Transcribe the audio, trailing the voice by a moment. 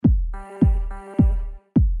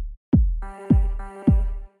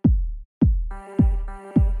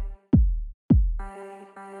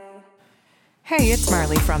Hey, it's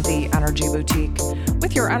Marley from the Energy Boutique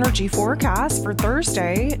with your energy forecast for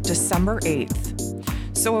Thursday, December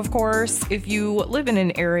 8th. So, of course, if you live in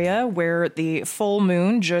an area where the full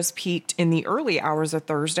moon just peaked in the early hours of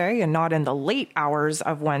Thursday and not in the late hours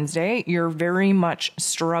of Wednesday, you're very much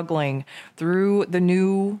struggling through the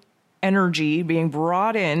new energy being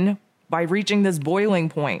brought in by reaching this boiling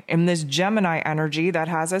point in this Gemini energy that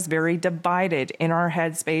has us very divided in our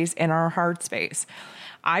headspace, in our heart space.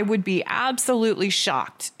 I would be absolutely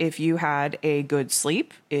shocked if you had a good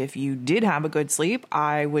sleep. If you did have a good sleep,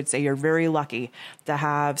 I would say you're very lucky to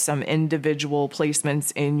have some individual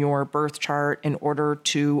placements in your birth chart in order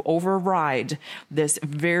to override this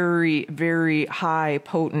very, very high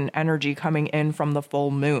potent energy coming in from the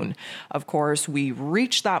full moon. Of course, we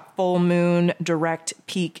reach that full moon direct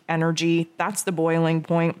peak energy. That's the boiling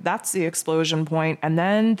point. That's the explosion point. And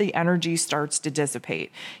then the energy starts to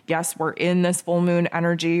dissipate. Yes, we're in this full moon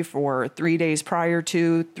energy for 3 days prior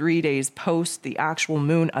to, 3 days post the actual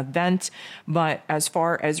moon event. But as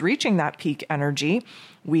far as reaching that peak energy,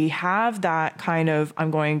 we have that kind of,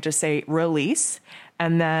 I'm going to say, release.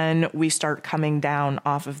 And then we start coming down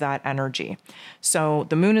off of that energy. So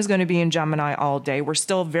the moon is going to be in Gemini all day. We're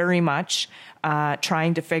still very much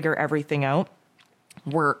trying to figure everything out.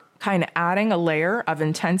 We're kind of adding a layer of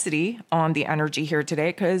intensity on the energy here today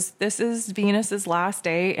because this is Venus's last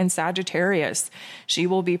day in Sagittarius. She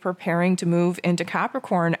will be preparing to move into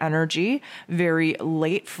Capricorn energy very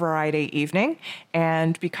late Friday evening.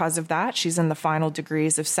 And because of that, she's in the final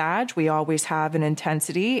degrees of Sag. We always have an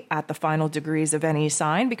intensity at the final degrees of any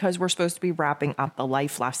sign because we're supposed to be wrapping up the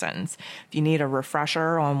life lessons. If you need a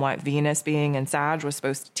refresher on what Venus being in Sag was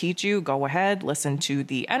supposed to teach you, go ahead, listen to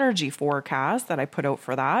the energy forecast that I put out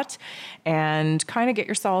for that. And kind of get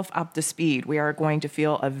yourself up to speed. We are going to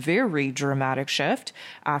feel a very dramatic shift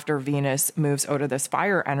after Venus moves out of this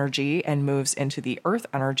fire energy and moves into the earth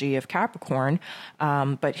energy of Capricorn.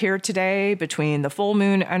 But here today, between the full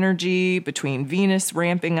moon energy, between Venus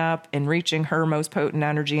ramping up and reaching her most potent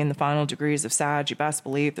energy in the final degrees of Sag, you best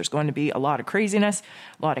believe there's going to be a lot of craziness,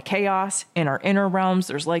 a lot of chaos in our inner realms.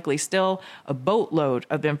 There's likely still a boatload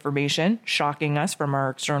of information shocking us from our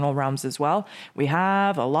external realms as well. We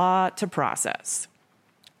have a lot to process.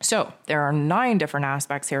 So there are 9 different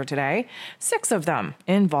aspects here today. 6 of them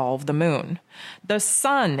involve the moon. The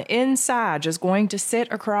sun in Sag is going to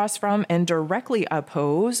sit across from and directly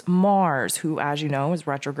oppose Mars, who, as you know, is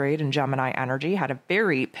retrograde in Gemini energy, had a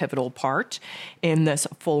very pivotal part in this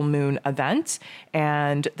full moon event.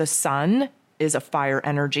 And the sun is a fire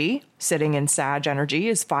energy. Sitting in Sag energy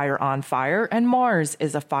is fire on fire, and Mars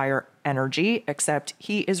is a fire energy, except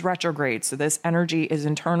he is retrograde. So this energy is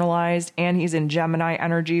internalized and he's in Gemini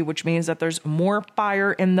energy, which means that there's more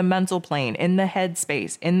fire in the mental plane, in the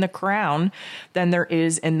headspace, in the crown than there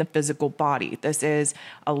is in the physical body. This is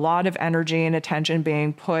a lot of energy and attention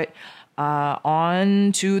being put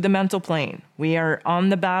onto the mental plane. We are on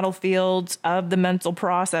the battlefield of the mental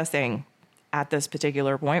processing. At this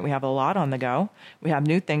particular point, we have a lot on the go. We have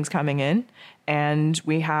new things coming in, and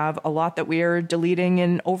we have a lot that we are deleting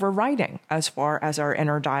and overriding as far as our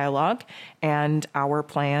inner dialogue and our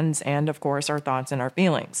plans and, of course, our thoughts and our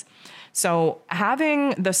feelings. So having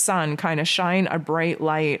the sun kind of shine a bright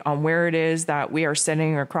light on where it is that we are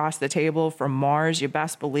sitting across the table from Mars, you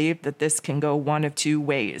best believe that this can go one of 2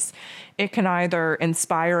 ways. It can either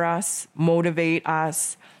inspire us, motivate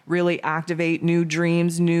us, really activate new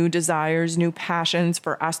dreams, new desires, new passions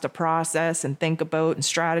for us to process and think about and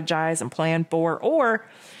strategize and plan for, or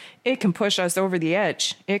it can push us over the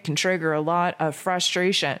edge. It can trigger a lot of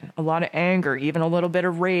frustration, a lot of anger, even a little bit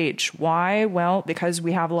of rage. Why? Well, because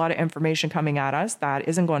we have a lot of information coming at us that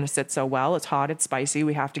isn't going to sit so well. It's hot, it's spicy.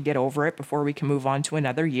 We have to get over it before we can move on to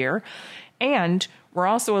another year. And we're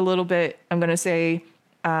also a little bit, I'm going to say,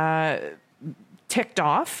 ticked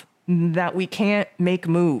off that we can't make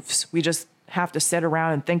moves. We just have to sit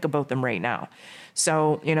around and think about them right now.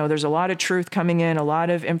 So, there's a lot of truth coming in, a lot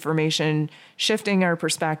of information shifting our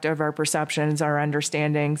perspective, our perceptions, our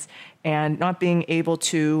understandings, and not being able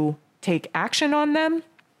to take action on them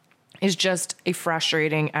is just a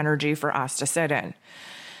frustrating energy for us to sit in.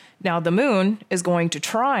 Now, the moon is going to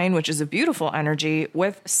trine, which is a beautiful energy,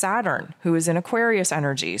 with Saturn, who is in Aquarius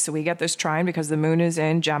energy. So we get this trine because the moon is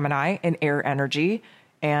in Gemini, in air energy,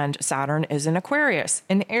 and Saturn is in Aquarius,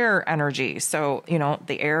 in air energy. So,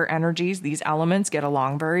 the air energies, these elements get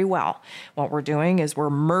along very well. What we're doing is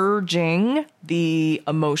we're merging the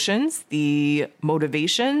emotions, the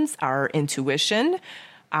motivations, our intuition,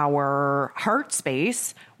 our heart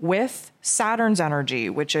space with Saturn's energy,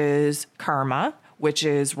 which is karma, which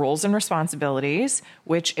is roles and responsibilities,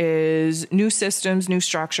 which is new systems, new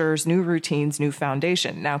structures, new routines, new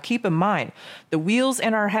foundation. Now, keep in mind, the wheels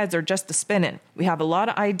in our heads are just a spinning. We have a lot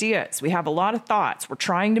of ideas. We have a lot of thoughts. We're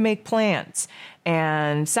trying to make plans.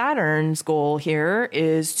 And Saturn's goal here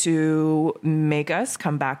is to make us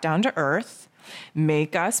come back down to earth,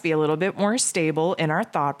 make us be a little bit more stable in our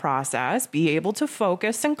thought process, be able to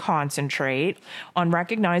focus and concentrate on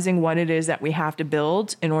recognizing what it is that we have to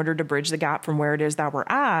build in order to bridge the gap from where it is that we're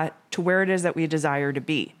at to where it is that we desire to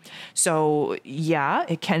be. So yeah,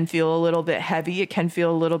 it can feel a little bit heavy. It can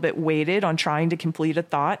feel a little bit weighted on trying to complete a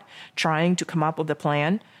thought, trying to come up with a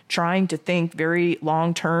plan, trying to think very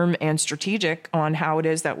long-term and strategic on how it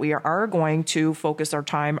is that we are going to focus our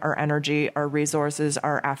time, our energy, our resources,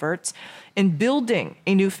 our efforts in building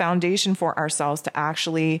a new foundation for ourselves to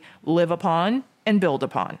actually live upon and build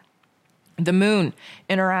upon. The moon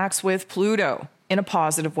interacts with Pluto in a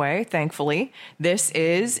positive way, thankfully. This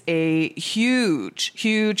is a huge,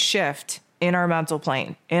 huge shift in our mental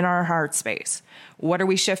plane, in our heart space. What are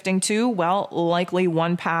we shifting to? Well, likely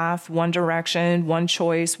one path, one direction, one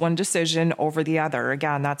choice, one decision over the other.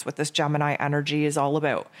 Again, that's what this Gemini energy is all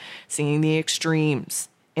about. Seeing the extremes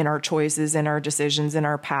in our choices, in our decisions, in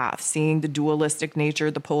our path, seeing the dualistic nature,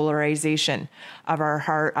 the polarization of our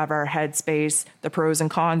heart, of our head space, the pros and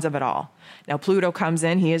cons of it all. Now, Pluto comes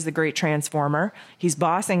in. He is the great transformer. He's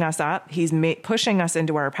bossing us up. He's pushing us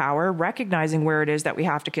into our power, recognizing where it is that we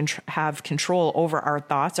have to have control over our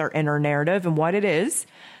thoughts, our inner narrative, and what it is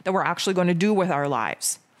that we're actually going to do with our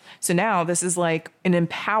lives. So now this is like an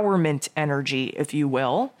empowerment energy, if you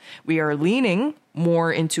will. We are leaning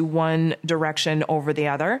more into one direction over the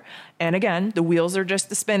other. And again, the wheels are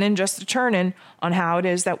just a spinning, just a turning on how it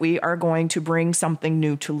is that we are going to bring something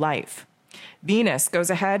new to life. Venus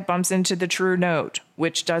goes ahead, bumps into the true node,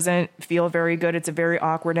 which doesn't feel very good. It's a very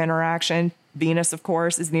awkward interaction. Venus, of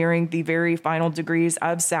course, is nearing the very final degrees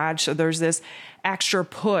of Sag. So there's this extra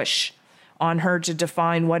push on her to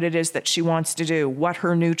define what it is that she wants to do, what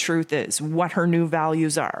her new truth is, what her new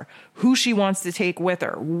values are, who she wants to take with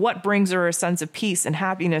her, what brings her a sense of peace and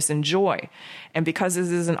happiness and joy. And because this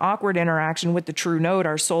is an awkward interaction with the true node,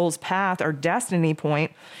 our soul's path, our destiny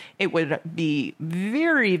point, it would be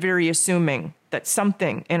very, very assuming that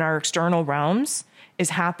something in our external realms is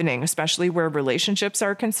happening, especially where relationships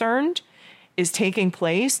are concerned, is taking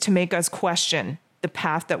place to make us question the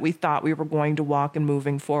path that we thought we were going to walk and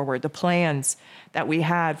moving forward, the plans that we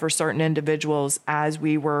had for certain individuals as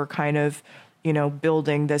we were kind of,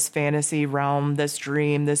 building this fantasy realm, this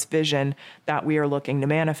dream, this vision that we are looking to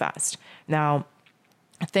manifest. Now,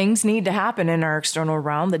 things need to happen in our external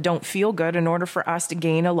realm that don't feel good in order for us to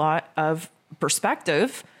gain a lot of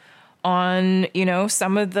perspective on,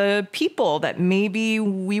 some of the people that maybe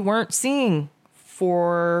we weren't seeing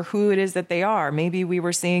for who it is that they are. Maybe we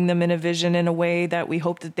were seeing them in a vision in a way that we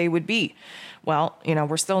hoped that they would be. Well,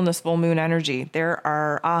 we're still in this full moon energy. There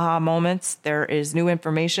are aha moments. There is new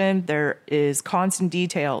information. There is constant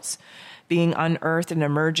details being unearthed and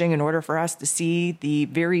emerging in order for us to see the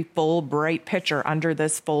very full, bright picture under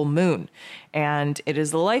this full moon. And it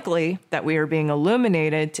is likely that we are being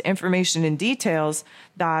illuminated to information and details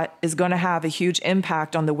that is going to have a huge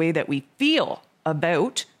impact on the way that we feel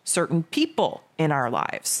about certain people in our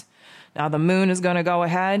lives. Now, the moon is going to go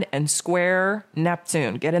ahead and square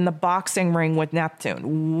Neptune, get in the boxing ring with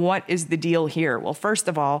Neptune. What is the deal here? Well, first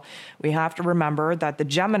of all, we have to remember that the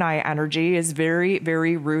Gemini energy is very,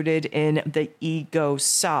 very rooted in the ego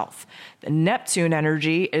self. The Neptune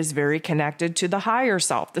energy is very connected to the higher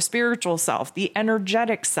self, the spiritual self, the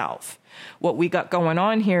energetic self. What we got going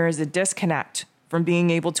on here is a disconnect from being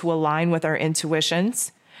able to align with our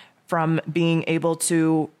intuitions, from being able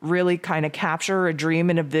to really kind of capture a dream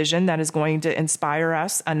and a vision that is going to inspire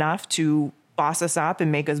us enough to boss us up and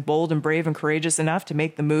make us bold and brave and courageous enough to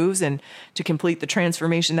make the moves and to complete the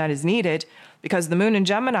transformation that is needed, because the moon in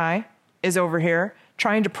Gemini is over here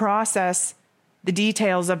trying to process the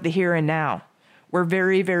details of the here and now. We're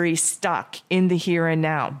very, very stuck in the here and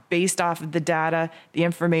now based off of the data, the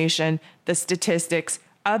information, the statistics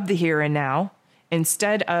of the here and now,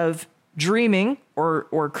 instead of dreaming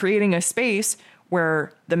or creating a space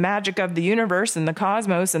where the magic of the universe and the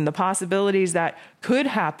cosmos and the possibilities that could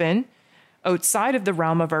happen outside of the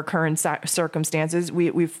realm of our current circumstances,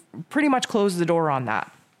 we've pretty much closed the door on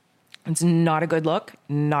that. It's not a good look,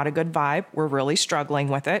 not a good vibe. We're really struggling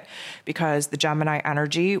with it because the Gemini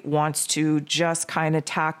energy wants to just kind of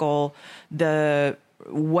tackle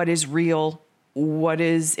what is real, what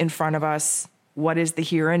is in front of us, what is the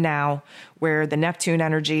here and now, where the Neptune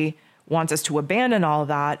energy wants us to abandon all of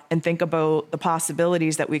that and think about the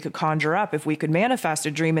possibilities that we could conjure up if we could manifest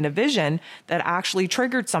a dream and a vision that actually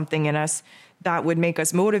triggered something in us that would make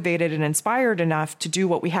us motivated and inspired enough to do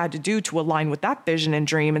what we had to do to align with that vision and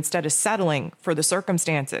dream instead of settling for the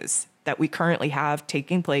circumstances that we currently have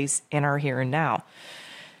taking place in our here and now.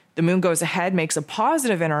 The moon goes ahead, makes a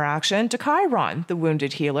positive interaction to Chiron, the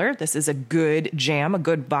wounded healer. This is a good jam, a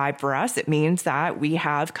good vibe for us. It means that we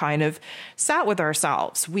have kind of sat with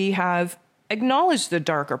ourselves. We have acknowledged the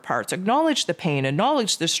darker parts, acknowledged the pain,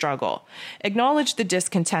 acknowledged the struggle, acknowledged the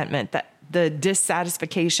discontentment, that the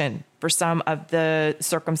dissatisfaction for some of the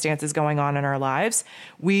circumstances going on in our lives.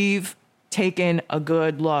 We've taken a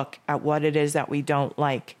good look at what it is that we don't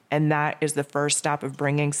like. And that is the first step of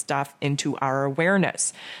bringing stuff into our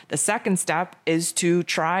awareness. The second step is to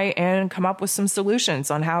try and come up with some solutions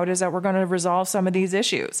on how it is that we're going to resolve some of these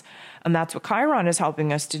issues. And that's what Chiron is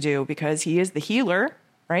helping us to do, because he is the healer,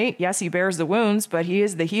 right? Yes, he bears the wounds, but he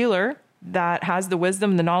is the healer that has the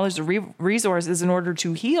wisdom, the knowledge, the resources in order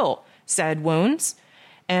to heal said wounds.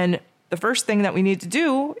 And the first thing that we need to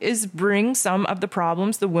do is bring some of the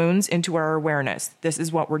problems, the wounds, into our awareness. This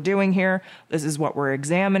is what we're doing here. This is what we're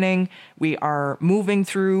examining. We are moving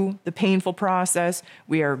through the painful process.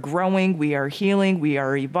 We are growing. We are healing. We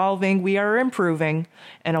are evolving. We are improving.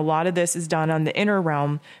 And a lot of this is done on the inner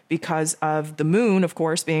realm because of the moon, of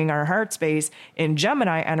course, being our heart space in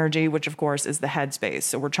Gemini energy, which, of course, is the head space.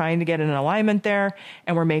 So we're trying to get an alignment there,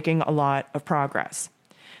 and we're making a lot of progress.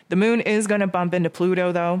 The moon is going to bump into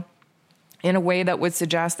Pluto, though, in a way that would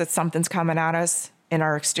suggest that something's coming at us in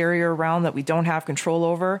our exterior realm that we don't have control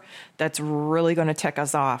over, that's really going to tick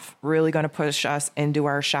us off, really going to push us into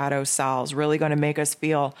our shadow selves, really going to make us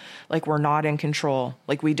feel like we're not in control,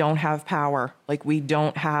 like we don't have power, like we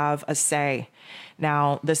don't have a say.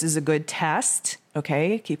 Now, this is a good test,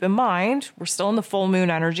 okay? Keep in mind, we're still in the full moon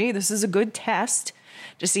energy. This is a good test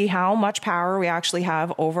to see how much power we actually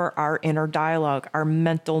have over our inner dialogue, our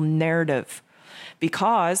mental narrative.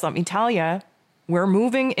 Because, let me tell you, we're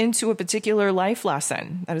moving into a particular life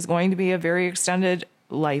lesson that is going to be a very extended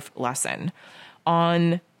life lesson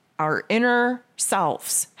on our inner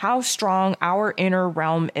selves, how strong our inner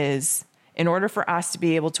realm is in order for us to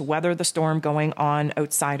be able to weather the storm going on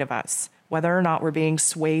outside of us, whether or not we're being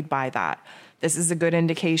swayed by that. This is a good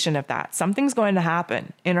indication of that. Something's going to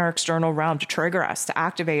happen in our external realm to trigger us, to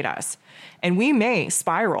activate us. And we may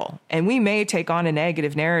spiral, and we may take on a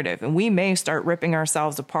negative narrative, and we may start ripping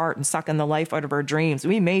ourselves apart and sucking the life out of our dreams.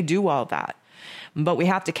 We may do all that. But we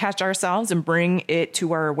have to catch ourselves and bring it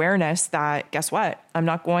to our awareness that, guess what? I'm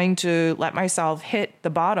not going to let myself hit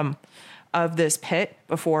the bottom of this pit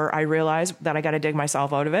before I realize that I got to dig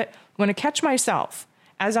myself out of it. I'm going to catch myself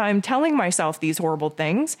as I'm telling myself these horrible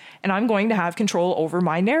things, and I'm going to have control over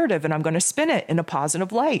my narrative, and I'm going to spin it in a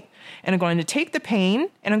positive light. And I'm going to take the pain,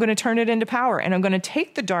 and I'm going to turn it into power. And I'm going to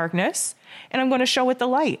take the darkness, and I'm going to show it the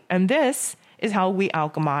light. And this is how we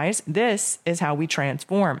alchemize. This is how we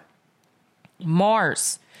transform.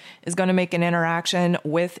 Mars is going to make an interaction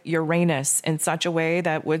with Uranus in such a way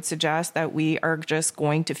that would suggest that we are just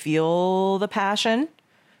going to feel the passion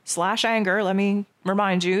 / anger. Let me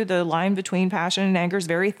remind you, the line between passion and anger is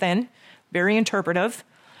very thin, very interpretive.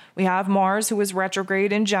 We have Mars, who is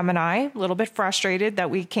retrograde in Gemini, a little bit frustrated that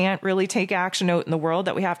we can't really take action out in the world,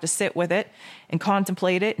 that we have to sit with it and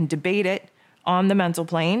contemplate it and debate it on the mental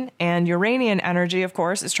plane. And Uranian energy, of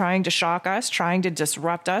course, is trying to shock us, trying to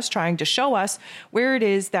disrupt us, trying to show us where it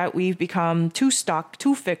is that we've become too stuck,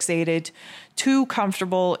 too fixated, too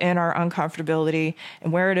comfortable in our uncomfortability,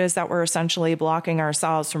 and where it is that we're essentially blocking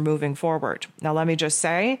ourselves from moving forward. Now, let me just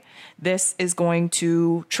say, this is going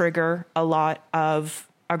to trigger a lot of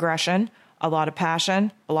aggression, a lot of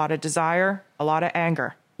passion, a lot of desire, a lot of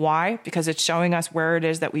anger. Why? Because it's showing us where it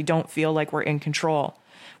is that we don't feel like we're in control.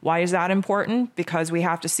 Why is that important? Because we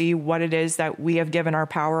have to see what it is that we have given our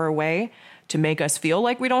power away to make us feel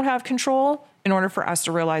like we don't have control in order for us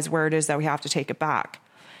to realize where it is that we have to take it back.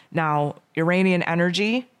 Now, Uranian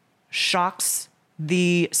energy shocks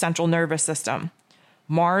the central nervous system.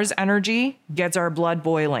 Mars energy gets our blood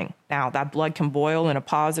boiling. Now, that blood can boil in a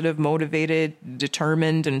positive, motivated,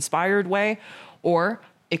 determined, inspired way, or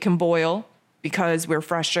it can boil because we're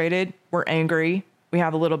frustrated, we're angry, we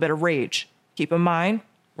have a little bit of rage. Keep in mind,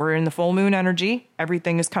 we're in the full moon energy.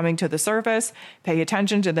 Everything is coming to the surface. Pay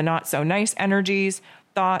attention to the not so nice energies,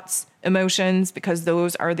 thoughts, emotions, because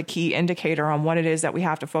those are the key indicator on what it is that we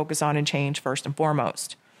have to focus on and change first and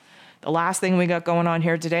foremost. The last thing we got going on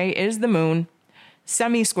here today is the moon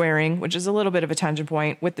semi-squaring, which is a little bit of a tension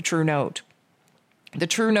point with the true node. The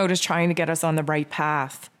true node is trying to get us on the right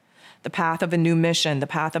path. the path of a new mission, the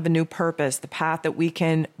path of a new purpose, the path that we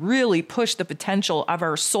can really push the potential of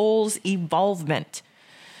our soul's evolvement.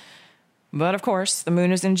 But of course, the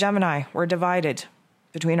moon is in Gemini. We're divided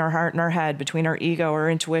between our heart and our head, between our ego, our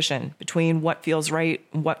intuition, between what feels right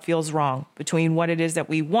and what feels wrong, between what it is that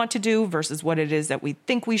we want to do versus what it is that we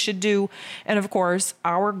think we should do. And of course,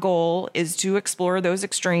 our goal is to explore those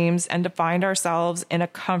extremes and to find ourselves in a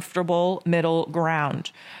comfortable middle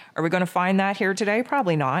ground. Are we going to find that here today?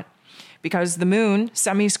 Probably not, because the moon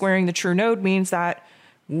semi-squaring the true node means that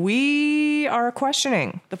we are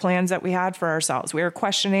questioning the plans that we had for ourselves. We are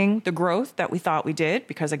questioning the growth that we thought we did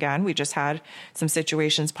because, again, we just had some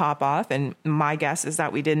situations pop off, and my guess is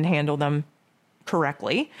that we didn't handle them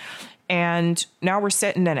correctly. And now we're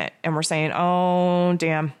sitting in it and we're saying, oh,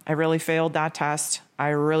 damn, I really failed that test. I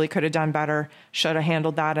really could have done better. Should have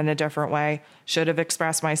handled that in a different way. Should have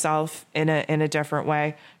expressed myself in a different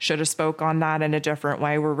way. Should have spoke on that in a different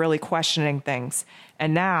way. We're really questioning things.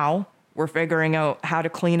 And now we're figuring out how to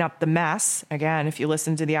clean up the mess. Again, if you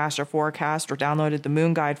listened to the Astro Forecast or downloaded the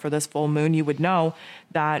Moon Guide for this full moon, you would know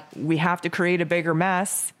that we have to create a bigger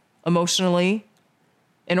mess emotionally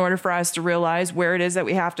in order for us to realize where it is that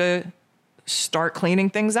we have to start cleaning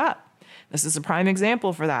things up. This is a prime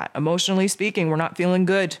example for that. Emotionally speaking, we're not feeling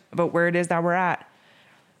good about where it is that we're at.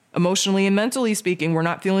 Emotionally and mentally speaking, we're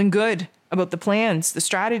not feeling good about the plans, the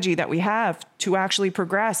strategy that we have to actually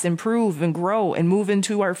progress, improve, and grow and move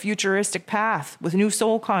into our futuristic path with new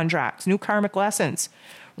soul contracts, new karmic lessons.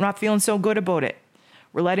 We're not feeling so good about it.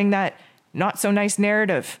 We're letting that not so nice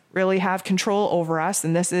narrative really have control over us.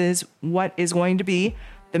 And this is what is going to be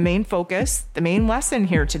the main focus, the main lesson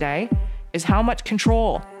here today, is how much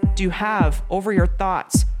control do you have over your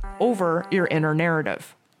thoughts, over your inner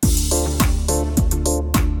narrative?